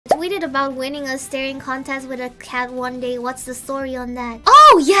tweeted about winning a staring contest with a cat one day. What's the story on that?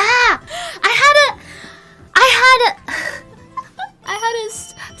 Oh yeah! I had a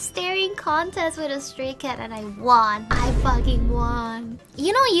staring contest with a stray cat and I won. I fucking won.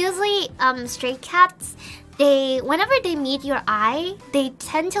 You know, usually stray cats, whenever they meet your eye, they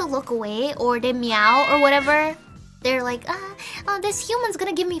tend to look away or they meow or whatever. They're like, oh, this human's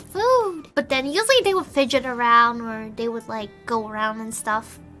gonna give me food. But then usually they would fidget around or they would like go around and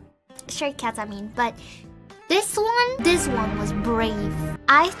stuff. Stray cats, I mean. But this one was brave.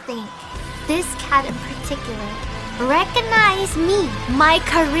 I think this cat in particular recognized me, my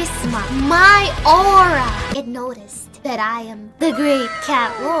charisma, my aura. It noticed that I am the great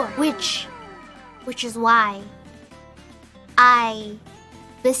CATLORD, which is why I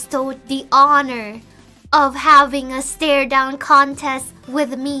bestowed the honor of having a stare down contest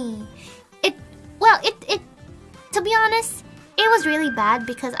with me. To be honest, it was really bad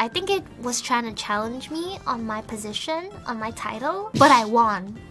because I think it was trying to challenge me on my position, on my title, but I won.